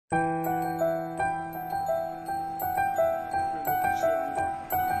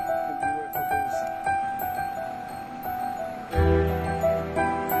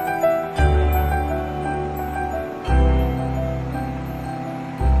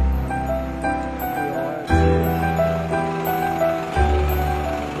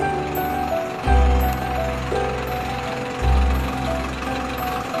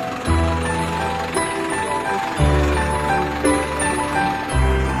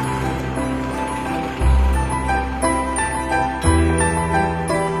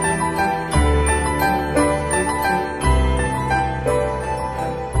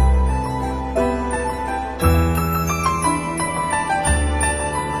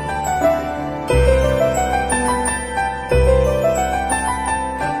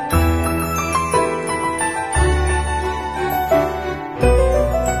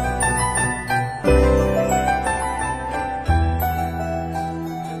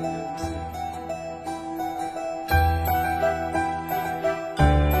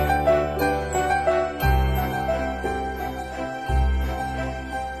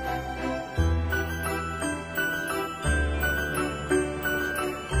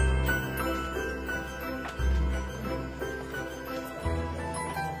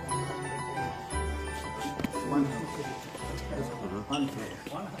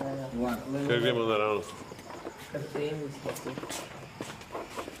Sergej Monarano.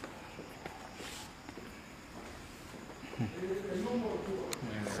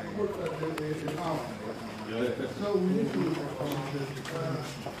 So we need to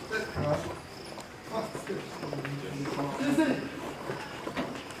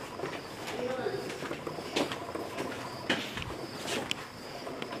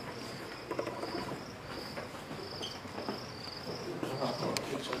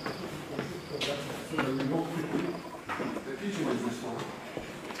the teaching is this one.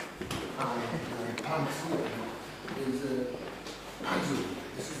 Pants is puzzle.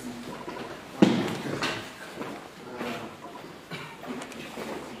 This is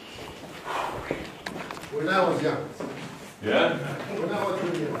when I was young. Yeah? When I was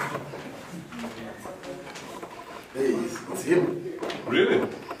really young. Hey, it's him. Really?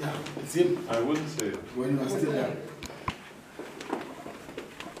 Yeah, it's him. I wouldn't say it. When you are still young.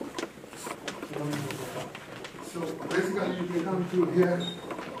 So basically you can come through here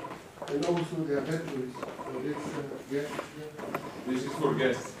and also there are bedrooms. So this guest. This is for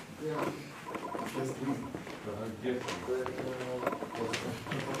guests. Yeah. Just leave. Guests.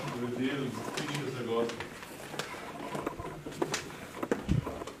 The deal teaches a lot.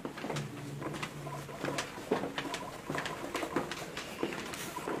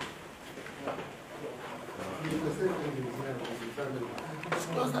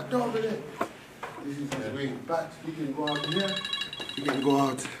 Close that door over there. This is his wing. But he can go out here. He can go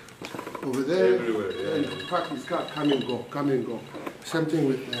out over there. Everywhere, yeah. And park his car, come and go, come and go. Same thing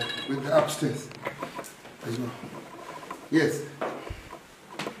with the upstairs as well. Yes.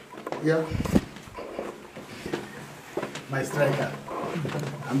 Yeah. My striker,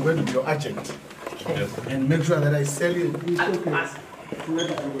 I'm going to be your agent. Yes. And make sure that I sell you.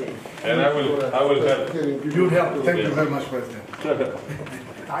 And I will help. You'll help. Thank you very much, President.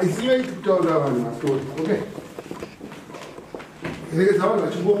 I see you to tell them my story. Okay. I think it's all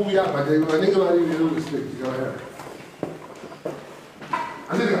that you go we are, but I think about it, you don't respect. Go ahead.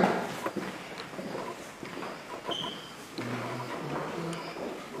 I think that.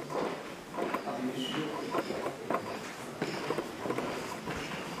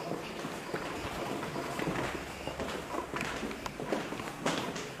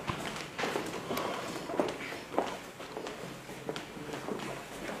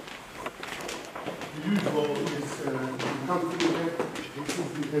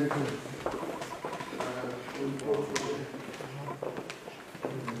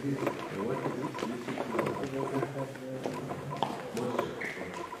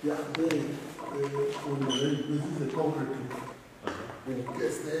 Yeah, this is the concrete. When it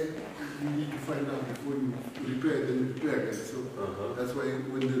gets there, you need to find out before you repair, then you repair again. So that's why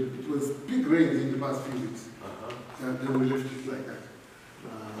when it was big rains in the past few weeks, then we left it like that.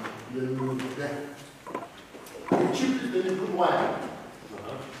 Then we went back. You chip it, then you put wire.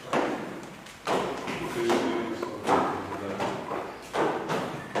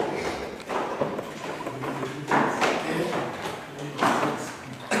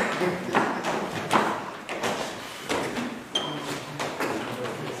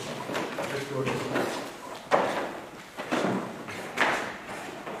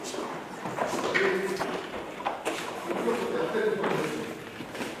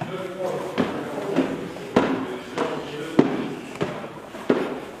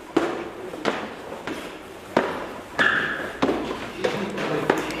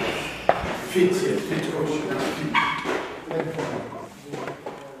 Phidza,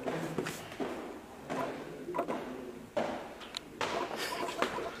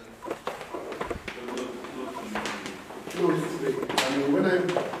 when I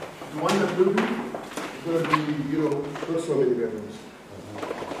one that will be, it's going to be, not so many bedrooms.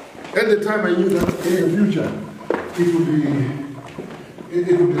 At the time I knew that in the future, it would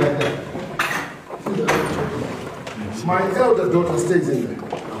be like that. My elder daughter stays in there.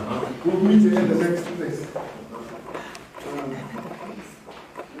 We'll meet at the next place.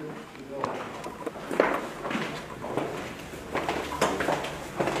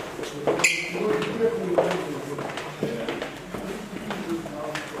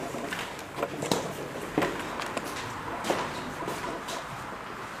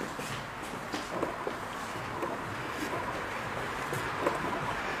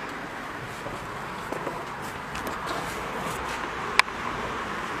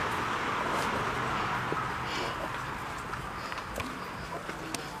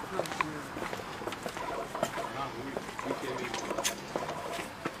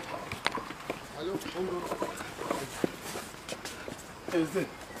 Is it?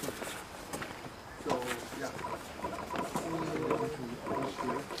 So, yeah.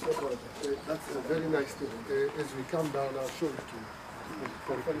 a very nice thing. As we come down, I'll show it to you.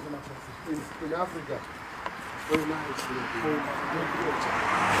 In Africa, very nice. So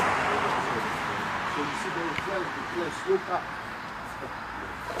you see the place look up.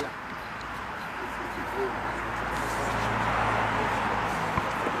 Yeah.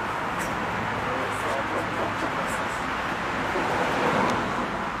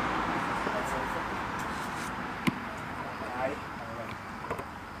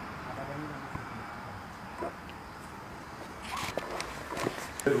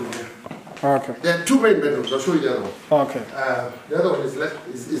 Okay. There are two main bedrooms. I'll show you the other one. Okay. The other one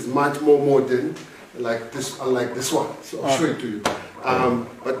is much more modern, like this, unlike this one. So I'll show it to you.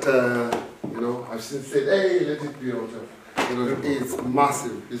 You know, I've since said, hey, let it be also. You know, it's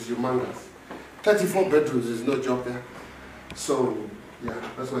massive. It's humongous. 34 bedrooms is no joke there. So yeah,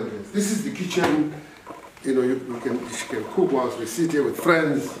 that's what it is. This is the kitchen. You know, you can cook whilst we sit here with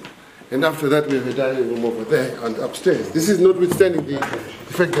friends. And after that, we have a dining room over there and upstairs. This is notwithstanding the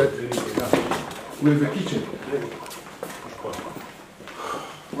fact that we have a kitchen.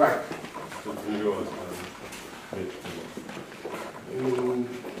 Right.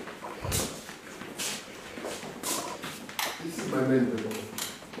 This is my main bedroom.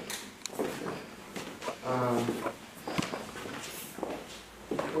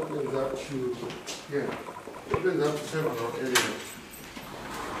 Opens up to here. Opens up to several areas.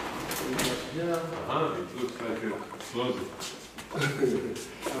 Yeah. It looks like a closet.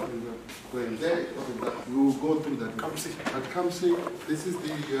 We will go through that. Come see. This is the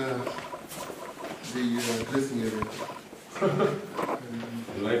dressing area.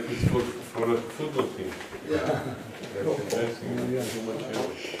 Like it's for a football team. Yeah. Dressing area.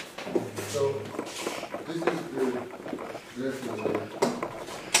 So this is the dressing area.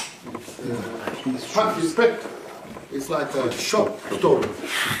 It's packed. It's like a shop store.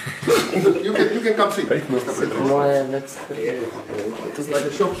 you can come see. It's like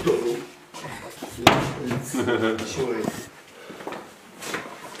a shop store. Sure.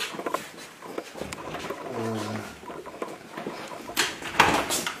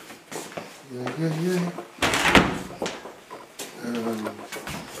 Yeah.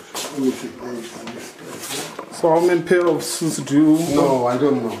 Let me see. So how many pair of shoes do you? No, I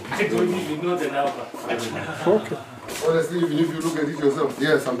don't know. I don't even know the number. Okay. Honestly, even if you look at it yourself,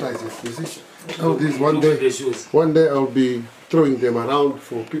 yeah, sometimes yes. You see, all these Look at the shoes. one day I'll be throwing them around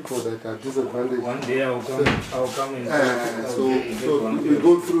for people that are disadvantaged. One day I'll come and So we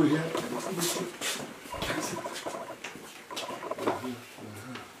go through here.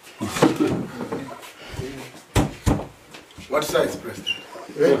 What size, President?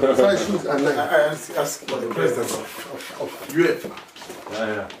 Size shoes are nice. I ask for the president of UEFA.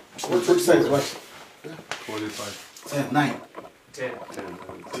 Yeah. What size? What? 45. 9. 10. 10, yeah.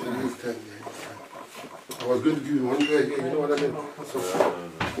 I was going to give you one pair here, you know what I mean?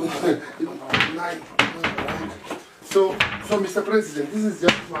 So, Mr. President, this is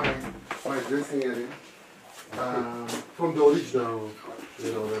just my dressing area. From the original,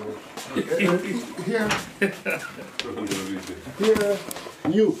 you know what I mean? Here,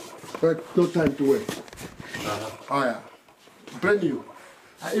 new, but no time to wait. Oh yeah, brand new.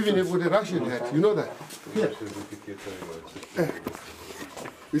 Even if with a Russian hat, you know that? Here.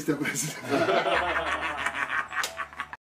 Mr. President.